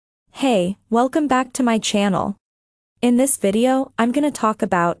Hey, welcome back to my channel. In this video, I'm gonna talk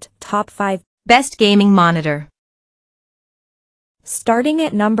about top 5 best gaming monitor. Starting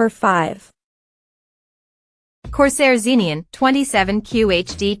at number 5. Corsair Xeneon 27Q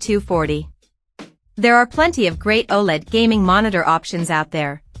HD 240. There are plenty of great OLED gaming monitor options out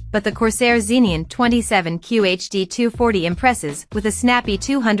there, but the Corsair Xeneon 27Q HD 240 impresses with a snappy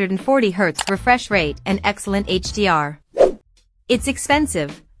 240Hz refresh rate and excellent HDR. It's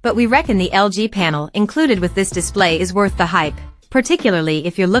expensive, but we reckon the LG panel included with this display is worth the hype, particularly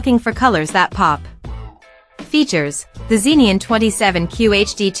if you're looking for colors that pop. Features: the Xeneon 27Q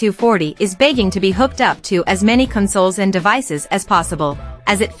HD 240 is begging to be hooked up to as many consoles and devices as possible,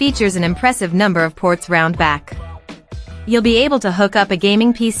 as it features an impressive number of ports round back. You'll be able to hook up a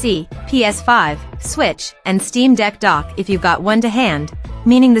gaming PC, PS5, Switch, and Steam Deck dock if you've got one to hand,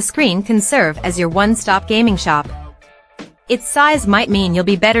 meaning the screen can serve as your one-stop gaming shop. Its size might mean you'll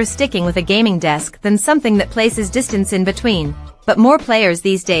be better sticking with a gaming desk than something that places distance in between, but more players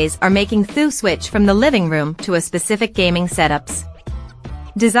these days are making the switch from the living room to a specific gaming setups.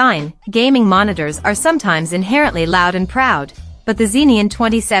 Design: gaming monitors are sometimes inherently loud and proud, but the Xeneon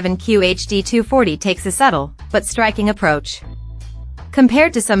 27Q HD 240 takes a subtle, but striking approach.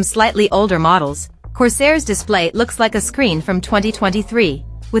 Compared to some slightly older models, Corsair's display looks like a screen from 2023,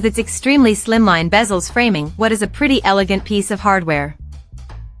 with its extremely slimline bezels framing what is a pretty elegant piece of hardware.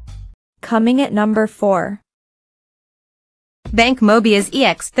 Coming at number 4. BenQ Mobiuz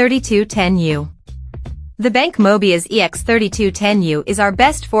EX3210U. The BenQ Mobiuz EX3210U is our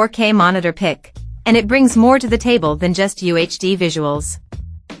best 4K monitor pick, and it brings more to the table than just UHD visuals.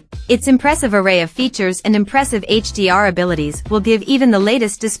 Its impressive array of features and impressive HDR abilities will give even the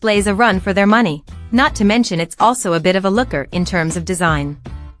latest displays a run for their money, not to mention it's also a bit of a looker in terms of design.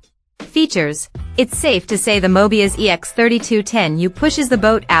 Features: it's safe to say the Mobiuz EX3210U pushes the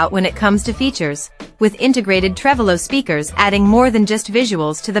boat out when it comes to features, with integrated tremolo speakers adding more than just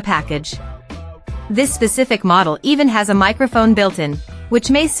visuals to the package. This specific model even has a microphone built-in, which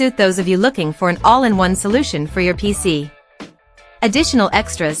may suit those of you looking for an all-in-one solution for your PC. Additional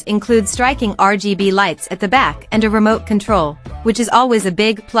extras include striking RGB lights at the back and a remote control, which is always a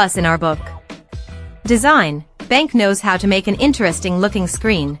big plus in our book. Design: BenQ knows how to make an interesting-looking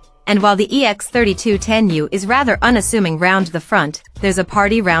screen, and while the EX3210U is rather unassuming round the front, there's a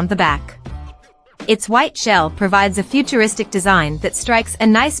party round the back. Its white shell provides a futuristic design that strikes a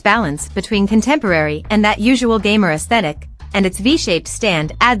nice balance between contemporary and that usual gamer aesthetic, and its V-shaped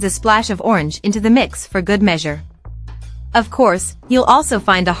stand adds a splash of orange into the mix for good measure. Of course, you'll also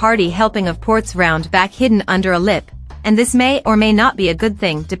find a hearty helping of ports round back hidden under a lip, and this may or may not be a good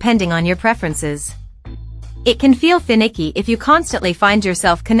thing depending on your preferences. It can feel finicky if you constantly find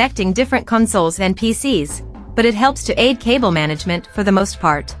yourself connecting different consoles and PCs, but it helps to aid cable management for the most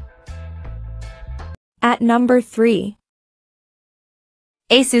part. At number 3.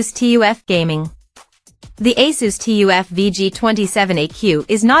 ASUS TUF Gaming. The ASUS TUF VG27AQ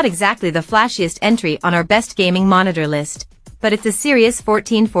is not exactly the flashiest entry on our best gaming monitor list, but it's a serious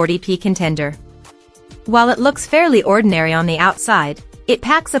 1440p contender. While it looks fairly ordinary on the outside, it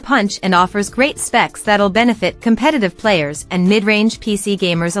packs a punch and offers great specs that'll benefit competitive players and mid-range PC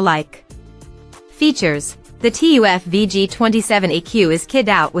gamers alike. Features: the TUF VG27AQ is kitted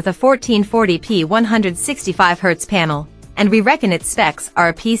out with a 1440p 165Hz panel, and we reckon its specs are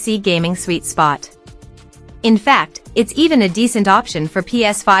a PC gaming sweet spot. In fact, it's even a decent option for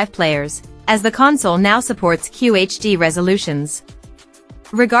PS5 players, as the console now supports QHD resolutions.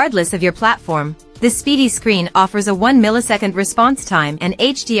 Regardless of your platform, this speedy screen offers a 1 millisecond response time and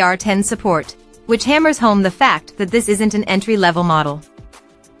HDR10 support, which hammers home the fact that this isn't an entry-level model.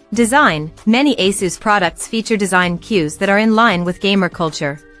 Design: many ASUS products feature design cues that are in line with gamer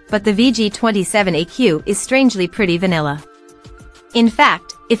culture, but the VG27AQ is strangely pretty vanilla. In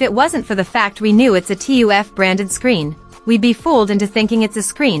fact, if it wasn't for the fact we knew it's a TUF branded screen, we'd be fooled into thinking it's a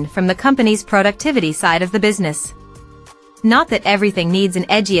screen from the company's productivity side of the business. Not that everything needs an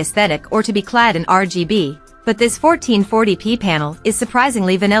edgy aesthetic or to be clad in RGB, but this 1440p panel is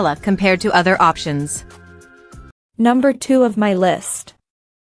surprisingly vanilla compared to other options. Number 2 of my list.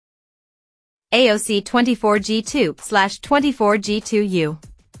 AOC 24G2/24G2U.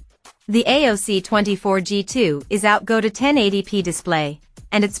 The AOC 24G2 is outgo to 1080p display,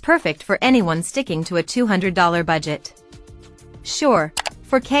 and it's perfect for anyone sticking to a $200 budget. Sure,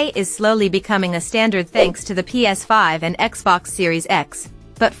 4K is slowly becoming a standard thanks to the PS5 and Xbox Series X,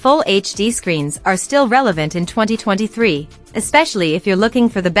 but full HD screens are still relevant in 2023, especially if you're looking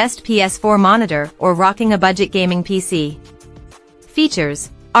for the best PS4 monitor or rocking a budget gaming PC.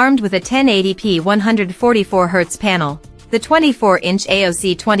 Features: armed with a 1080p 144Hz panel, The 24-inch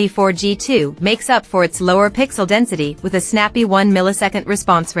AOC 24G2 makes up for its lower pixel density with a snappy 1 millisecond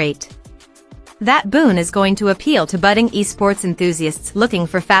response rate. That boon is going to appeal to budding esports enthusiasts looking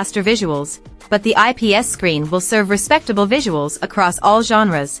for faster visuals, but the IPS screen will serve respectable visuals across all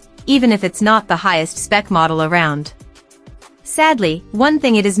genres, even if it's not the highest spec model around. Sadly, one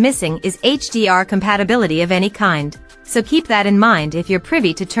thing it is missing is HDR compatibility of any kind, so keep that in mind if you're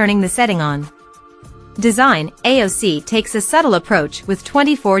privy to turning the setting on. Design, AOC takes a subtle approach with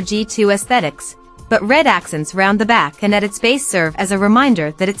 24G2 aesthetics, but red accents round the back and at its base serve as a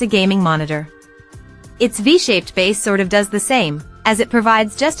reminder that it's a gaming monitor. Its V-shaped base sort of does the same, as it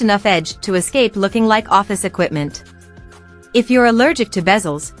provides just enough edge to escape looking like office equipment. If you're allergic to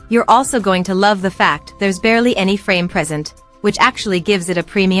bezels, you're also going to love the fact there's barely any frame present, which actually gives it a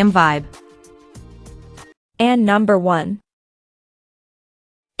premium vibe. And number 1.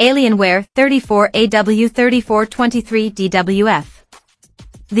 Alienware 34AW3423DWF.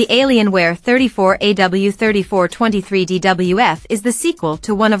 The Alienware 34AW3423DWF is the sequel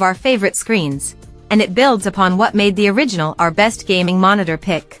to one of our favorite screens, and it builds upon what made the original our best gaming monitor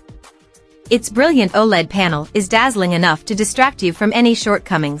pick. Its brilliant OLED panel is dazzling enough to distract you from any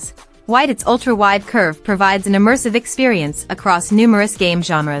shortcomings, while its ultra-wide curve provides an immersive experience across numerous game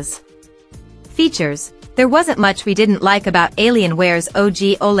genres. Features. There wasn't much we didn't like about Alienware's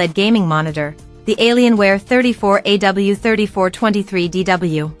OG OLED gaming monitor, the Alienware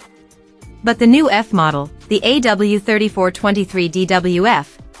 34AW3423DW. But the new F model, the AW3423DWF,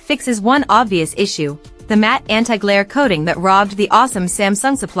 fixes one obvious issue, the matte anti-glare coating that robbed the awesome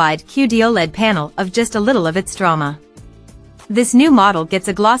Samsung-supplied QD OLED panel of just a little of its drama. This new model gets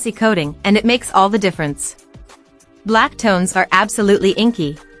a glossy coating and it makes all the difference. Black tones are absolutely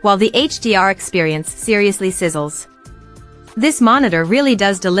inky, while the HDR experience seriously sizzles. This monitor really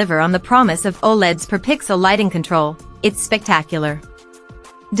does deliver on the promise of OLEDs per pixel lighting control. It's spectacular.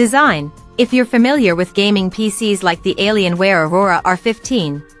 Design. If you're familiar with gaming PCs like the Alienware Aurora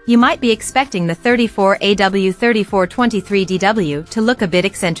R15, you might be expecting the 34AW3423DW to look a bit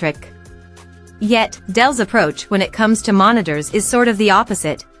eccentric. Yet, Dell's approach when it comes to monitors is sort of the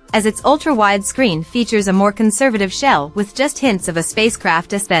opposite, as its ultra-wide screen features a more conservative shell with just hints of a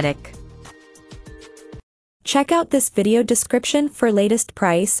spacecraft aesthetic. Check out this video description for latest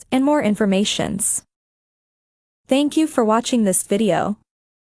price and more informations. Thank you for watching this video.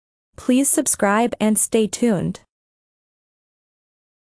 Please subscribe and stay tuned.